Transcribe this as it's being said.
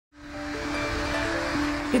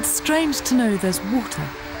It's strange to know there's water,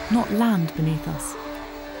 not land beneath us.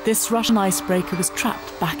 This Russian icebreaker was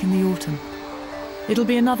trapped back in the autumn. It'll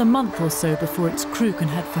be another month or so before its crew can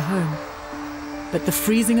head for home. But the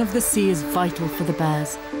freezing of the sea is vital for the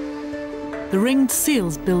bears. The ringed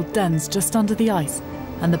seals build dens just under the ice,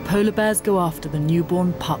 and the polar bears go after the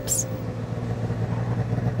newborn pups.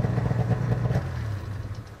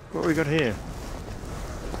 What have we got here?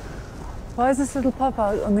 Why is this little pup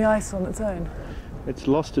out on the ice on its own? It's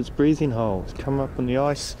lost its breathing hole. It's come up on the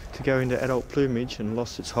ice to go into adult plumage and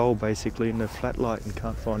lost its hole basically in the flat light and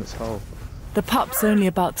can't find its hole. The pup's only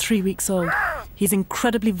about 3 weeks old. He's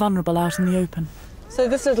incredibly vulnerable out in the open. So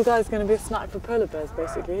this little guy's going to be a snack for polar bears,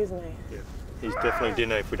 basically, isn't he? Yeah, he's definitely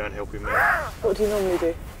dinner if we don't help him out. What do you normally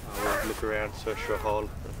do? I'll look around, search for a hole, and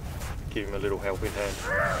give him a little helping hand.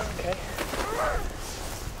 Okay.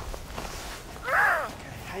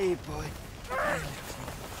 Hey, boy. Hey,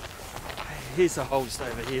 here's the hole just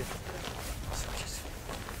over here. So just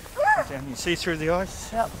down. You see through the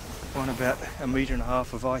ice? Yep. Find about 1.5 meters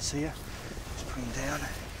of ice here. Just put him down.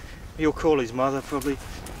 He'll call his mother probably.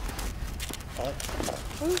 There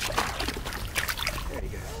he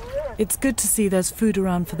goes. It's good to see there's food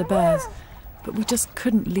around for the bears, but we just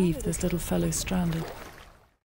couldn't leave this little fellow stranded.